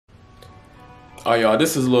Alright y'all,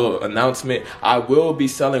 this is a little announcement. I will be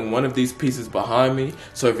selling one of these pieces behind me,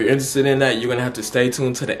 so if you're interested in that, you're gonna have to stay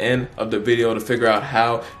tuned to the end of the video to figure out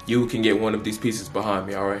how you can get one of these pieces behind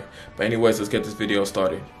me, alright? But anyways, let's get this video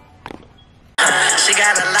started. She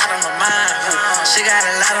got a lot on my mind. She got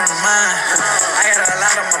a lot on my mind. I got a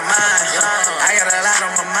lot on my mind. I got a lot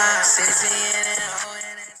on my mind.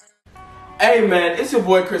 Hey man, it's your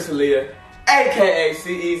boy Chris Aaliyah, aka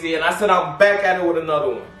CEasy, and I said I'm back at it with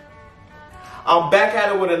another one. I'm back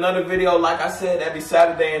at it with another video. Like I said, every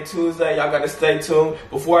Saturday and Tuesday, y'all gotta stay tuned.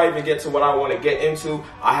 Before I even get to what I want to get into,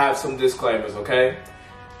 I have some disclaimers, okay?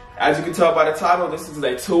 As you can tell by the title, this is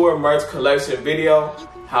a tour merch collection video.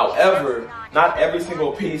 However, not every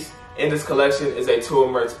single piece in this collection is a tour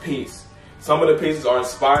merch piece. Some of the pieces are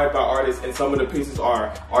inspired by artists and some of the pieces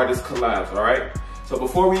are artist collabs, alright? So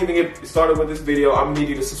before we even get started with this video, I'm gonna need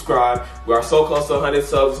you to subscribe. We are so close to 100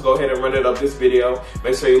 subs. Let's go ahead and run it up this video.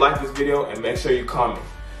 Make sure you like this video and make sure you comment.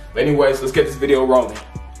 But anyways, let's get this video rolling.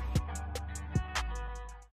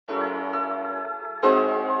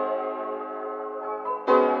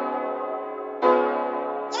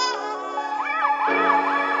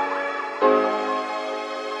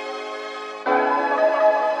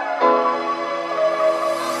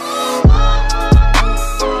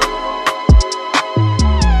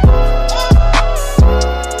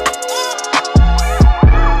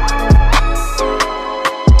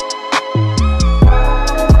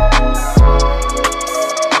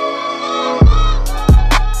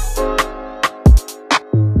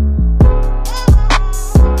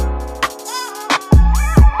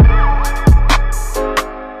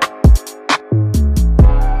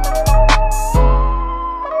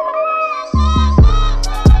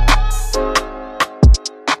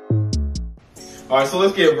 Alright, so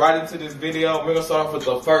let's get right into this video. We're gonna start off with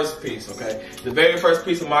the first piece, okay? The very first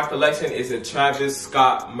piece of my collection is a Travis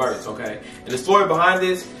Scott merch, okay? And the story behind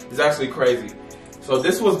this is actually crazy. So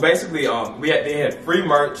this was basically, they had free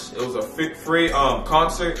merch. It was a free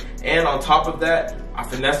concert, and on top of that, I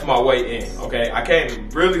finessed my way in, okay? I came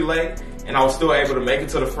really late, and I was still able to make it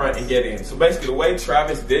to the front and get in. So basically, the way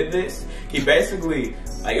Travis did this, he basically,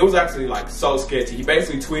 it was actually so sketchy. He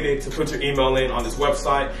basically tweeted to put your email in on this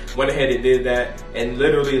website, went ahead and did that, and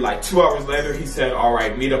literally 2 hours later, he said, all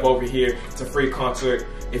right, meet up over here. It's a free concert.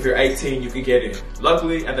 If you're 18, you can get in.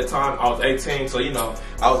 Luckily, at the time, I was 18, so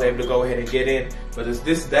I was able to go ahead and get in. But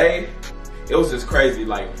this day, it was just crazy.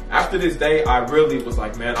 After this day, I really was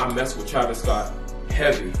like, man, I messed with Travis Scott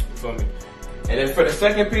heavy, you feel me? And then for the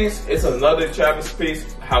second piece, it's another Travis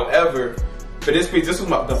piece. However, for this piece, this was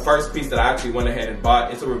the first piece that I actually went ahead and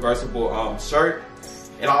bought. It's a reversible shirt.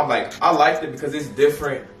 And I liked it because it's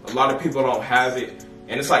different. A lot of people don't have it.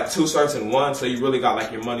 And it's like 2 shirts in one, so you really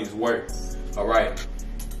got your money's worth. All right.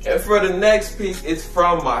 And for the next piece, it's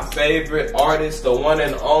from my favorite artist, the one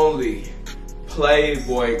and only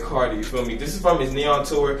Playboi Carti, you feel me? This is from his Neon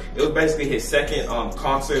tour. It was basically his second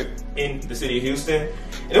concert in the city of Houston.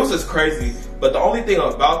 And it was just crazy. But the only thing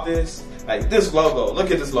about this, this logo, look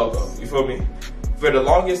at this logo, you feel me? For the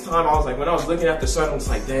longest time, I was when I was looking at the shirt, I was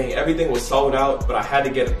like, dang, everything was sold out, but I had to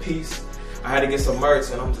get a piece. I had to get some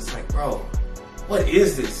merch, and I'm just like, bro, what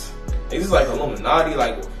is this? Is this Illuminati?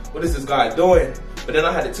 What is this guy doing? But then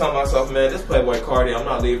I had to tell myself, man, this Playboi Carti, I'm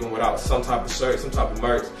not leaving without some type of shirt, some type of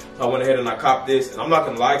merch. So I went ahead and I copped this, and I'm not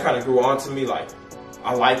gonna lie, it kind of grew on to me.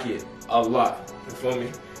 I like it a lot, you feel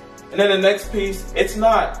me? And then the next piece, I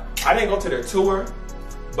didn't go to their tour,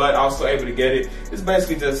 but I was still able to get it. It's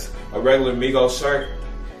basically just a regular Migos shirt.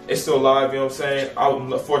 It's still live, you know what I'm saying?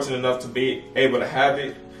 I'm fortunate enough to be able to have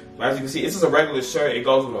it. But as you can see, it's just a regular shirt. It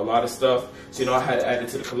goes with a lot of stuff. So, I had to add it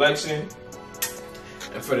to the collection.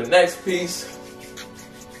 And for the next piece,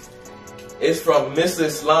 it's from Mr.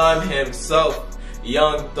 Slime himself,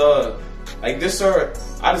 Young Thug. This shirt,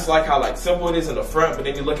 I just like how simple it is in the front, but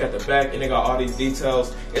then you look at the back and it got all these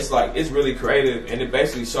details. It's it's really creative, and it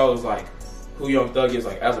basically shows who Young Thug is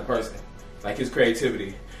as a person, his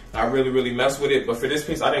creativity. And I really messed with it. But for this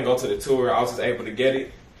piece, I didn't go to the tour. I was just able to get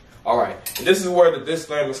it. All right, and this is where the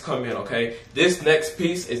disclaimers come in. Okay, this next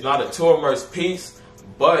piece is not a tour merch piece,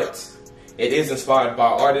 but it is inspired by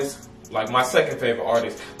artists my second favorite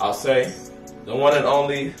artist, I'll say, the one and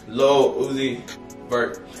only Lil Uzi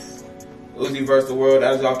Vert. Uzi Vert's the world.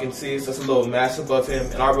 As y'all can see, it's just a little mask above him,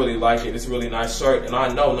 and I really like it. It's a really nice shirt, and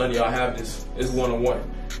I know none of y'all have this. It's one-on-one,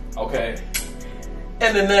 okay?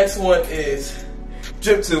 And the next one is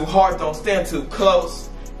Drip Too Hard, Don't Stand Too Close.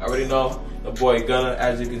 I already know the boy Gunna,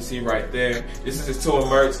 as you can see right there. This is his tour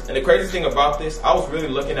merch. And the crazy thing about this, I was really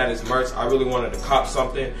looking at his merch. I really wanted to cop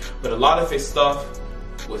something, but a lot of his stuff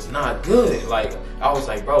was not good. I was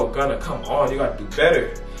like, bro, Gunna, come on, you gotta do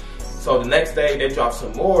better. So the next day they dropped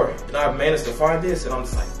some more, and I managed to find this, and I'm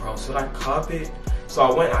just like, bro, should I cop it? So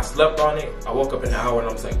I went, I slept on it, I woke up in an hour, and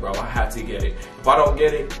I was like, bro, I had to get it. If I don't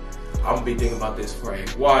get it, I'm gonna be thinking about this for a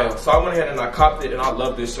while. So I went ahead and I copped it, and I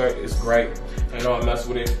love this shirt. It's great. I know I mess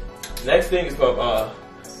with it. Next thing is from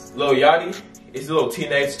Lil Yachty. It's a little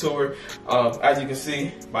teenage tour. As you can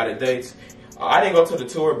see by the dates, I didn't go to the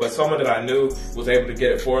tour, but someone that I knew was able to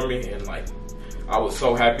get it for me, and like, I was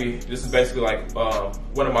so happy. This is basically like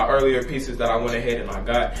one of my earlier pieces that I went ahead and I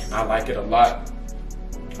got, and I like it a lot.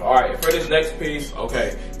 All right, for this next piece,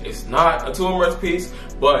 okay, it's not a tour merch piece,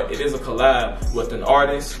 but it is a collab with an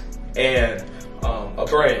artist and a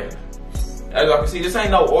brand. As y'all can see, this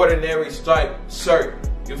ain't no ordinary striped shirt.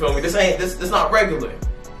 You feel me? This not regular.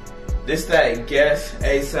 This that Guess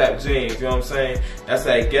ASAP jeans. You know what I'm saying? That's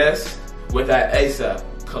that Guess with that ASAP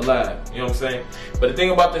collab, you know what I'm saying? But the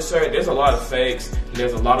thing about this shirt, there's a lot of fakes, and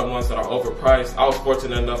there's a lot of ones that are overpriced. I was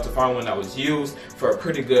fortunate enough to find one that was used for a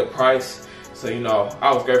pretty good price. So, you know,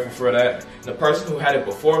 I was grateful for that. The person who had it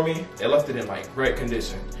before me, they left it in like great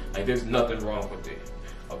condition. Like there's nothing wrong with it,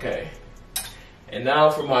 okay? And now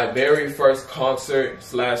for my very first concert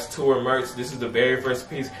slash tour merch. This is the very first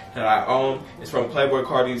piece that I own. It's from Playboi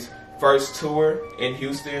Carti's first tour in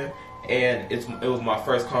Houston, and it was my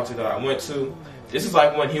first concert that I went to. This is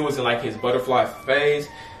like when he was in like his butterfly phase,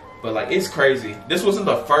 but like it's crazy. This wasn't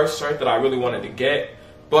the first shirt that I really wanted to get,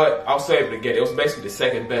 but I was able to get it. It was basically the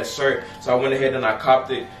second best shirt, so I went ahead and I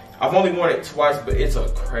copped it. I've only worn it twice, but it's a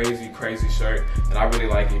crazy, crazy shirt, and I really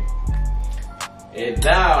like it. And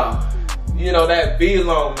now, you know that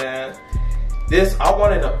V-Long, man. This I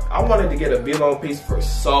wanted to get a V-Long piece for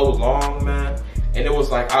so long, man, and it was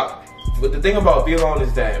like, but the thing about V-Long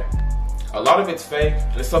is that a lot of it's fake,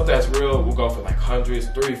 and the stuff that's real will go for like hundreds,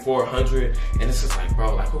 300, 400, and it's just like,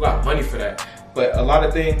 bro, like who got money for that? But a lot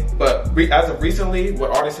of things, as of recently,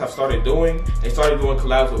 what artists have started doing, they started doing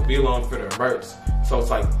collabs with V-Long for their merch. So it's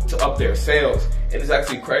like to up their sales, and it's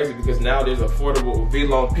actually crazy because now there's affordable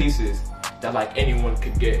V-Long pieces that like anyone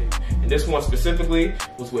could get. And this one specifically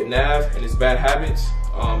was with Nav and his Bad Habits,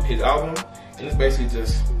 his album, and it's basically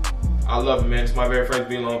just, I love it, man. It's my very first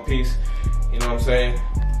V-Long piece. You know what I'm saying?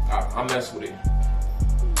 I mess with it.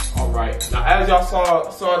 Alright, now as y'all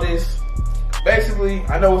saw this, basically,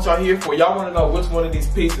 I know what y'all here for. Y'all want to know which one of these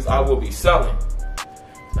pieces I will be selling.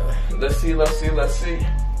 Let's see.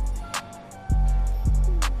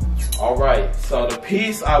 Alright, so the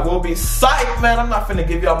piece I will be psyched, man. I'm not finna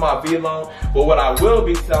give y'all my V-Long, but what I will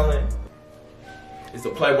be selling is the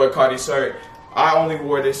Playboi Carti shirt. I only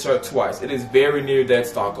wore this shirt twice. It is very near dead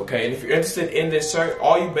stock, okay? And if you're interested in this shirt,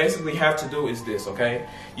 all you basically have to do is this, okay?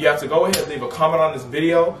 You have to go ahead and leave a comment on this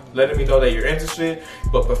video, letting me know that you're interested.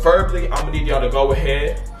 But preferably, I'm gonna need y'all to go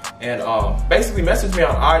ahead and basically message me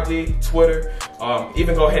on IG, Twitter,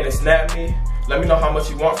 even go ahead and snap me. Let me know how much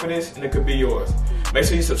you want for this, and it could be yours. Make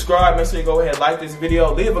sure you subscribe, make sure you go ahead and like this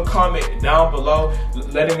video. Leave a comment down below,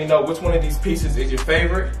 letting me know which one of these pieces is your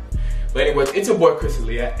favorite. But anyways, it's your boy Chris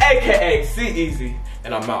Aaliyah, aka CEasy,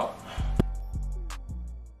 and I'm out.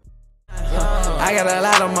 I got a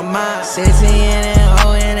lot on my mind. 16 and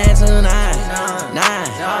O and that 29. 9.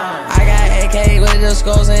 I got AK with the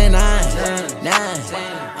scores and 9.